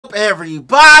up,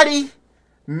 everybody?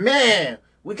 Man,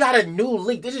 we got a new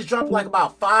leak. This just dropped like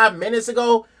about 5 minutes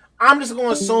ago. I'm just going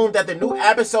to assume that the new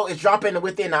episode is dropping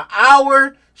within an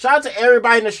hour. Shout out to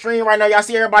everybody in the stream right now. Y'all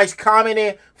see everybody's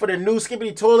commenting for the new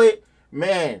Skibidi Toilet.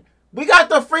 Man, we got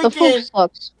the freaking...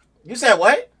 You said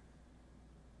what?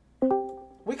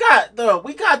 We got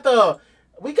the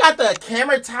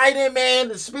camera titan, man.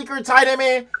 The speaker titan,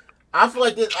 man. I feel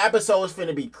like this episode is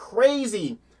finna be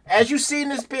crazy. As you see in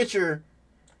this picture,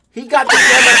 he got the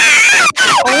camera.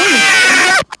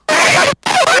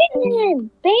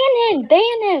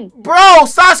 Ban him. Bro,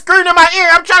 stop screaming in my ear.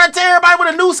 I'm trying to tell everybody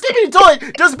with a new Skibidi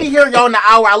Toilet. Just be here, y'all, in the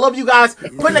hour. I love you guys.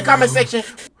 Put in the comment section,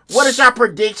 what is your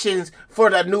predictions for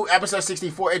the new episode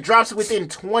 64? It drops within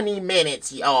 20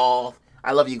 minutes, y'all.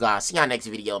 I love you guys. See y'all next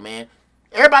video, man.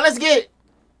 Everybody, let's get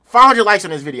 500 likes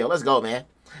on this video. Let's go, man.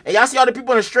 And y'all see all the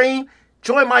people on the stream?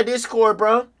 Join my Discord,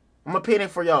 bro. I'm gonna pin it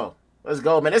for y'all. Let's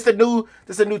go, man. This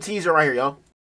is a new teaser right here, y'all.